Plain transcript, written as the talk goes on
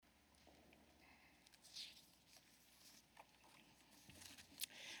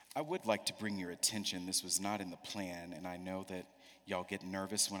I would like to bring your attention, this was not in the plan, and I know that y'all get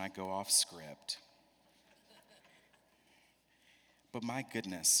nervous when I go off script. But my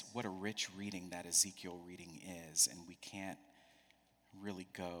goodness, what a rich reading that Ezekiel reading is, and we can't really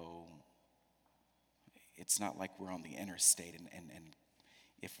go, it's not like we're on the interstate, and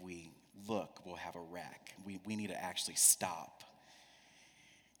if we look, we'll have a wreck. We need to actually stop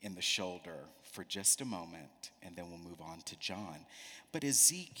in the shoulder for just a moment, and then we'll move on to John. But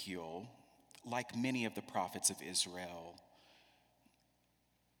Ezekiel, like many of the prophets of Israel,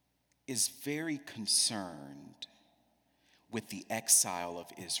 is very concerned with the exile of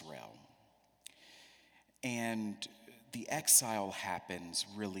Israel. And the exile happens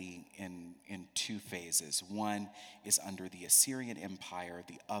really in two phases. One is under the Assyrian Empire,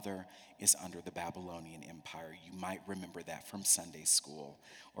 the other is under the Babylonian Empire. You might remember that from Sunday school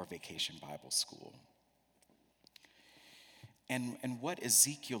or vacation Bible school. And what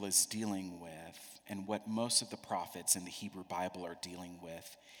Ezekiel is dealing with, and what most of the prophets in the Hebrew Bible are dealing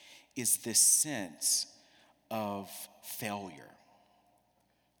with, is this sense of failure.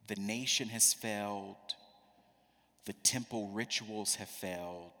 The nation has failed. The temple rituals have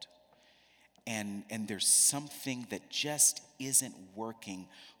failed, and there's something that just isn't working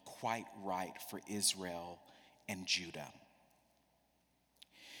quite right for Israel and Judah.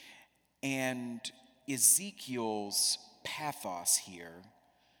 And Ezekiel's pathos here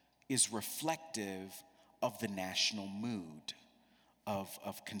is reflective of the national mood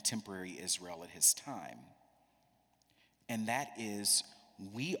of contemporary Israel at his time. And that is,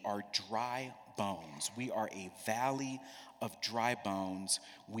 we are dry bones. We are a valley of dry bones.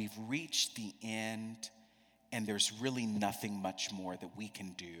 We've reached the end, and there's really nothing much more that we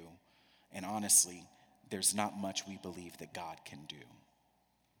can do. And honestly, there's not much we believe that God can do.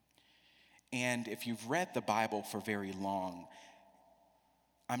 And if you've read the Bible for very long,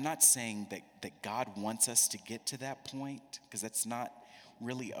 I'm not saying that God wants us to get to that point, because that's not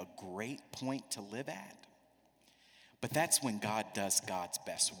really a great point to live at. But that's when God does God's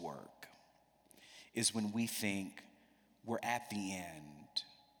best work, is when we think we're at the end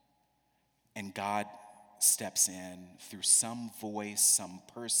and God steps in through some voice, some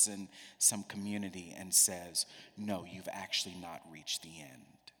person, some community and says, no, you've actually not reached the end.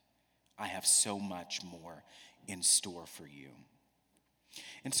 I have so much more in store for you.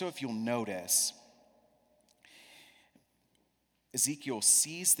 And so if you'll notice, Ezekiel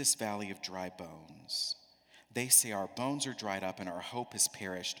sees this valley of dry bones. They say, our bones are dried up and our hope has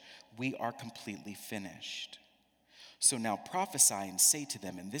perished. We are completely finished. So now prophesy and say to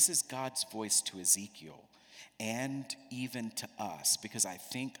them, and this is God's voice to Ezekiel and even to us, because I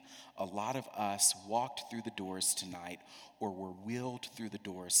think a lot of us walked through the doors tonight or were wheeled through the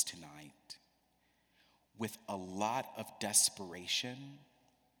doors tonight with a lot of desperation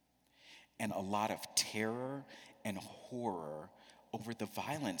and a lot of terror and horror over the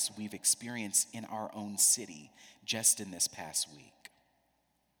violence we've experienced in our own city just in this past week.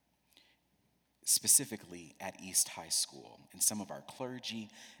 Specifically at East High School. And some of our clergy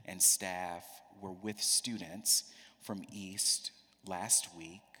and staff were with students from East last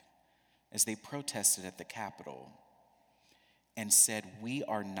week as they protested at the Capitol and said, we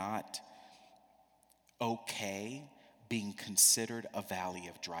are not okay being considered a valley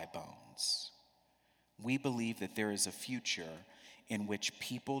of dry bones. We believe that there is a future in which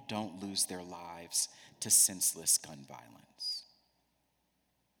people don't lose their lives to senseless gun violence.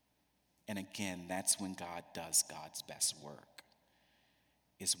 And again, that's when God does God's best work,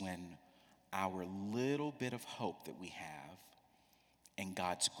 is when our little bit of hope that we have and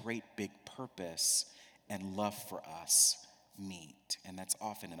God's great big purpose and love for us meet. And that's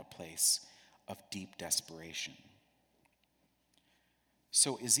often in a place of deep desperation.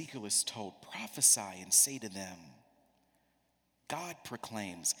 So Ezekiel is told, prophesy and say to them, God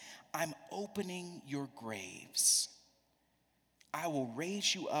proclaims, I'm opening your graves. I will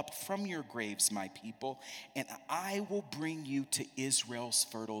raise you up from your graves, my people, and I will bring you to Israel's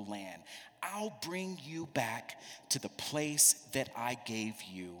fertile land. I'll bring you back to the place that I gave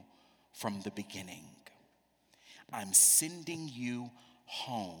you from the beginning. I'm sending you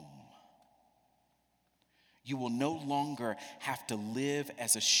home. You will no longer have to live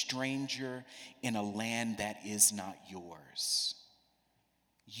as a stranger in a land that is not yours.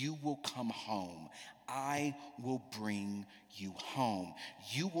 You will come home. I will bring you home.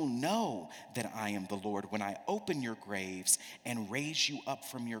 You will know that I am the Lord when I open your graves and raise you up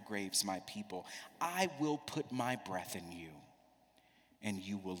from your graves, my people. I will put my breath in you, and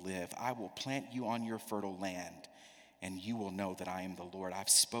you will live. I will plant you on your fertile land, and you will know that I am the Lord. I've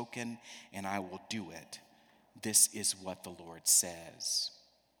spoken, and I will do it. This is what the Lord says.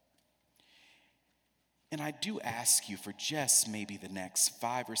 And I do ask you for just maybe the next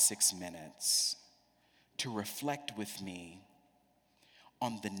 5 or 6 minutes to reflect with me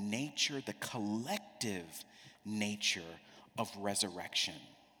on the nature, the collective nature of resurrection.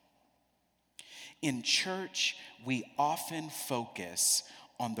 In church, we often focus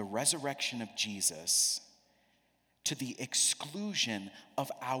on the resurrection of Jesus to the exclusion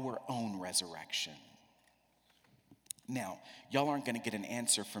of our own resurrection. Now, y'all aren't going to get an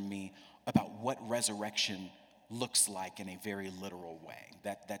answer from me about what resurrection looks like in a very literal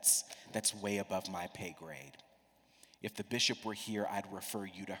way. That's way above my pay grade. If the bishop were here, I'd refer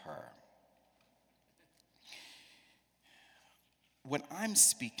you to her. What I'm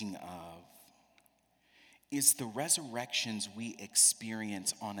speaking of is the resurrections we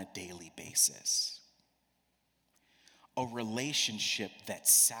experience on a daily basis. A relationship that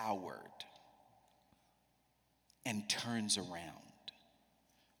soured and turns around.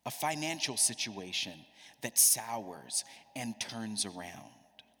 A financial situation that sours and turns around.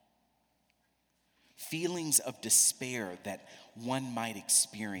 Feelings of despair that one might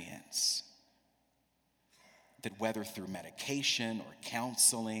experience, that whether through medication or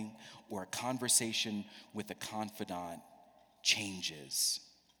counseling or a conversation with a confidant changes.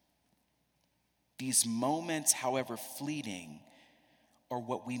 These moments, however fleeting, are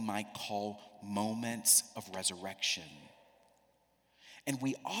what we might call moments of resurrection. And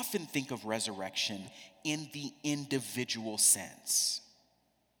we often think of resurrection in the individual sense.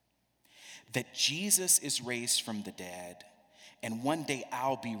 That Jesus is raised from the dead, and one day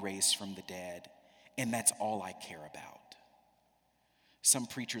I'll be raised from the dead, and that's all I care about. Some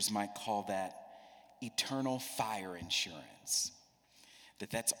preachers might call that eternal fire insurance.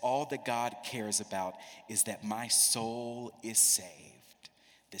 That's all that God cares about, is that my soul is saved.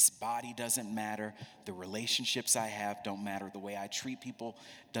 This body doesn't matter. The relationships I have don't matter. The way I treat people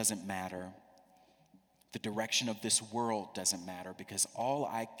doesn't matter. The direction of this world doesn't matter, because all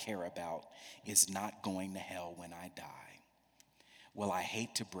I care about is not going to hell when I die. Well, I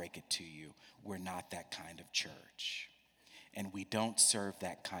hate to break it to you, we're not that kind of church. And we don't serve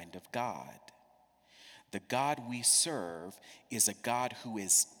that kind of God. The God we serve is a God who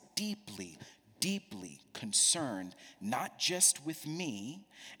is deeply, deeply concerned, not just with me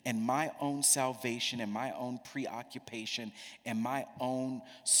and my own salvation and my own preoccupation and my own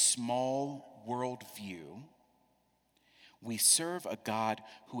small worldview. We serve a God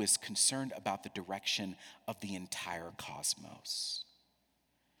who is concerned about the direction of the entire cosmos.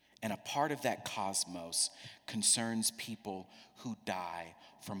 And a part of that cosmos concerns people who die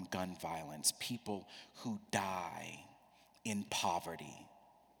from gun violence, people who die in poverty,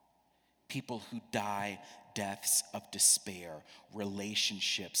 people who die deaths of despair,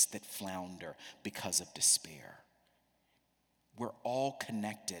 relationships that flounder because of despair. We're all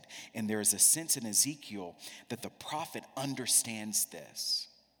connected, and there is a sense in Ezekiel that the prophet understands this.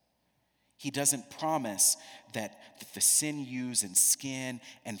 He doesn't promise that the sinews and skin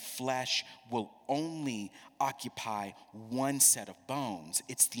and flesh will only occupy one set of bones.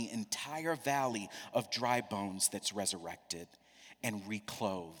 It's the entire valley of dry bones that's resurrected and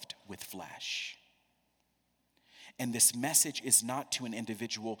reclothed with flesh. And this message is not to an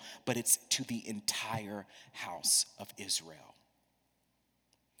individual, but it's to the entire house of Israel.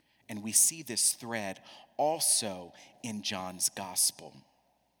 And we see this thread also in John's gospel,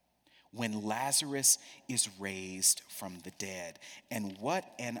 when Lazarus is raised from the dead. And what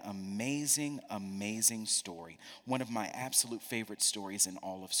an amazing, amazing story. One of my absolute favorite stories in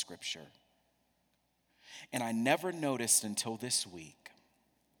all of Scripture. And I never noticed until this week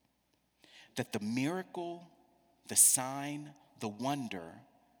that the miracle, the sign, the wonder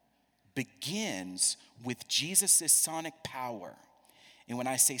begins with Jesus' sonic power. And when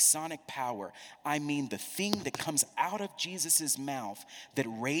I say sonic power, I mean the thing that comes out of Jesus' mouth that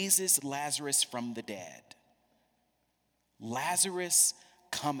raises Lazarus from the dead. Lazarus,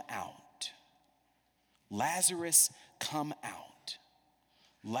 come out. Lazarus, come out.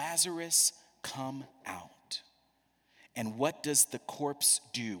 Lazarus, come out. And what does the corpse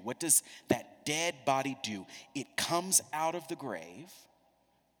do? What does that dead body do? It comes out of the grave,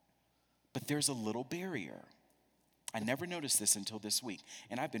 but there's a little barrier. I never noticed this until this week,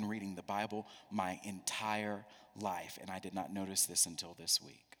 and I've been reading the Bible my entire life, and I did not notice this until this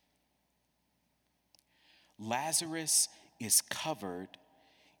week. Lazarus is covered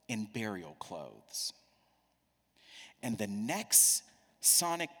in burial clothes. And the next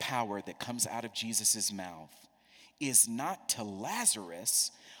sonic power that comes out of Jesus' mouth is not to Lazarus,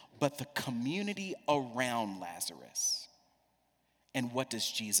 but the community around Lazarus. And what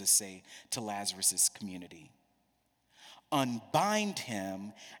does Jesus say to Lazarus' community? Unbind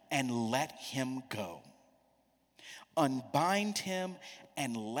him and let him go. Unbind him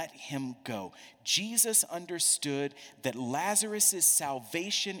and let him go. Jesus understood that Lazarus'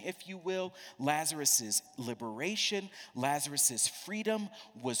 salvation, if you will, Lazarus' liberation, Lazarus' freedom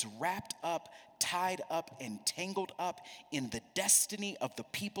was wrapped up, tied up, and tangled up in the destiny of the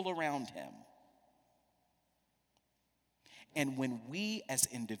people around him. And when we as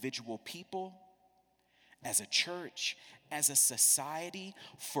individual people, as a church, as a society,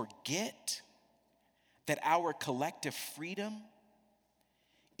 forget that our collective freedom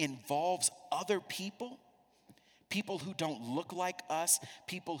involves other people, people who don't look like us,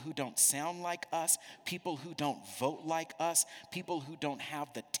 people who don't sound like us, people who don't vote like us, people who don't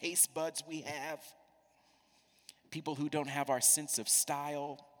have the taste buds we have, people who don't have our sense of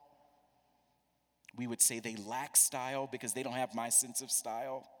style. We would say they lack style because they don't have my sense of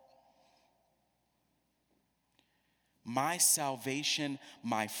style. My salvation,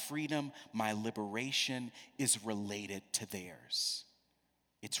 my freedom, my liberation is related to theirs.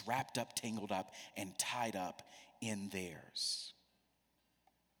 It's wrapped up, tangled up, and tied up in theirs.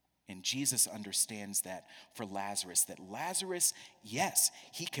 And Jesus understands that for Lazarus, yes,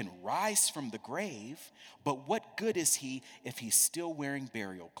 he can rise from the grave, but what good is he if he's still wearing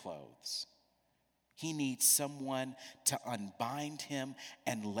burial clothes? He needs someone to unbind him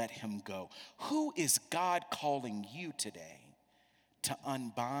and let him go. Who is God calling you today to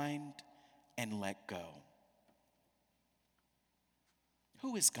unbind and let go?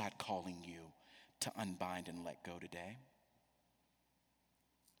 Who is God calling you to unbind and let go today?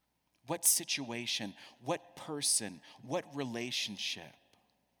 What situation, what person, what relationship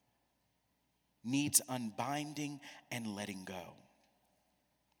needs unbinding and letting go?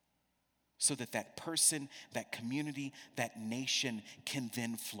 So that that person, that community, that nation can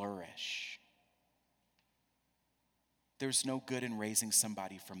then flourish. There's no good in raising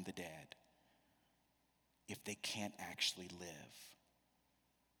somebody from the dead if they can't actually live.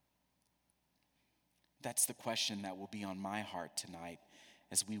 That's the question that will be on my heart tonight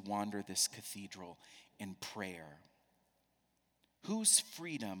as we wander this cathedral in prayer. Whose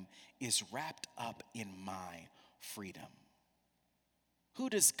freedom is wrapped up in my freedom? Who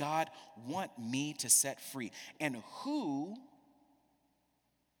does God want me to set free? And who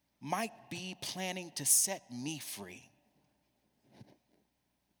might be planning to set me free?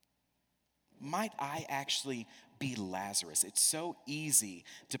 Might I actually be Lazarus? It's so easy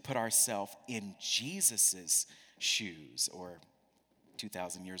to put ourselves in Jesus's shoes, or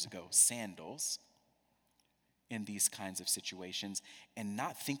 2,000 years ago, sandals, in these kinds of situations, and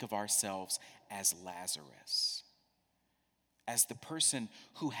not think of ourselves as Lazarus, as the person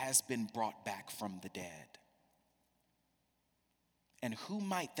who has been brought back from the dead. And who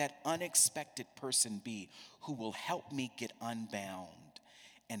might that unexpected person be who will help me get unbound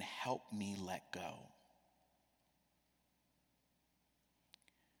and help me let go?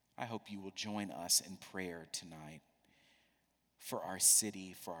 I hope you will join us in prayer tonight for our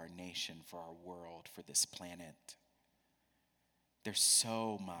city, for our nation, for our world, for this planet. There's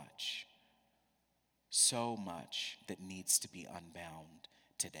so much that needs to be unbound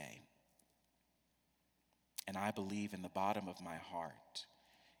today. And I believe in the bottom of my heart,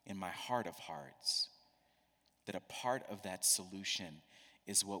 in my heart of hearts, that a part of that solution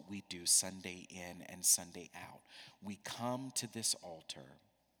is what we do Sunday in and Sunday out. We come to this altar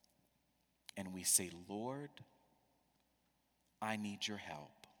and we say, Lord, I need your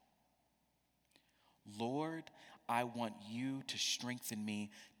help. Lord, I want you to strengthen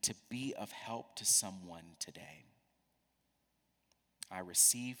me to be of help to someone today. I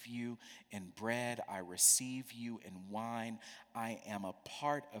receive you in bread. I receive you in wine. I am a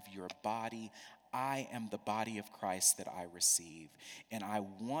part of your body. I am the body of Christ that I receive. And I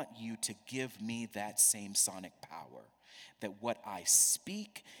want you to give me that same sonic power, that what I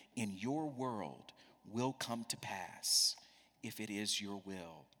speak in your world will come to pass if it is your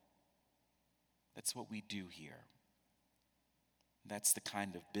will. That's what we do here. That's the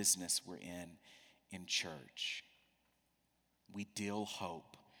kind of business we're in church. We deal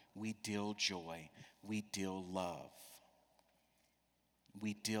hope, we deal joy, we deal love.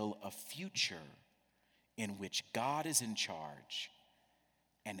 We deal a future in which God is in charge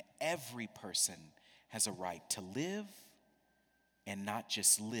and every person has a right to live, and not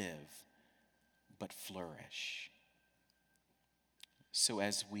just live, but flourish. So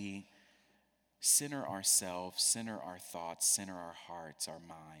as we center ourselves, center our thoughts, center our hearts, our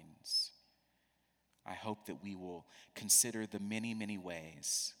minds, I hope that we will consider the many, many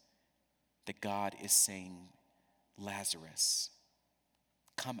ways that God is saying, Lazarus,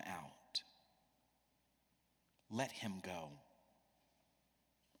 come out. Let him go.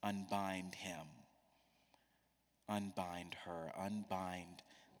 Unbind him. unbind her, unbind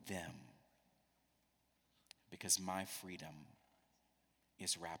them, because my freedom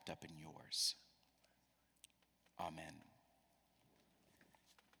is wrapped up in yours. Amen.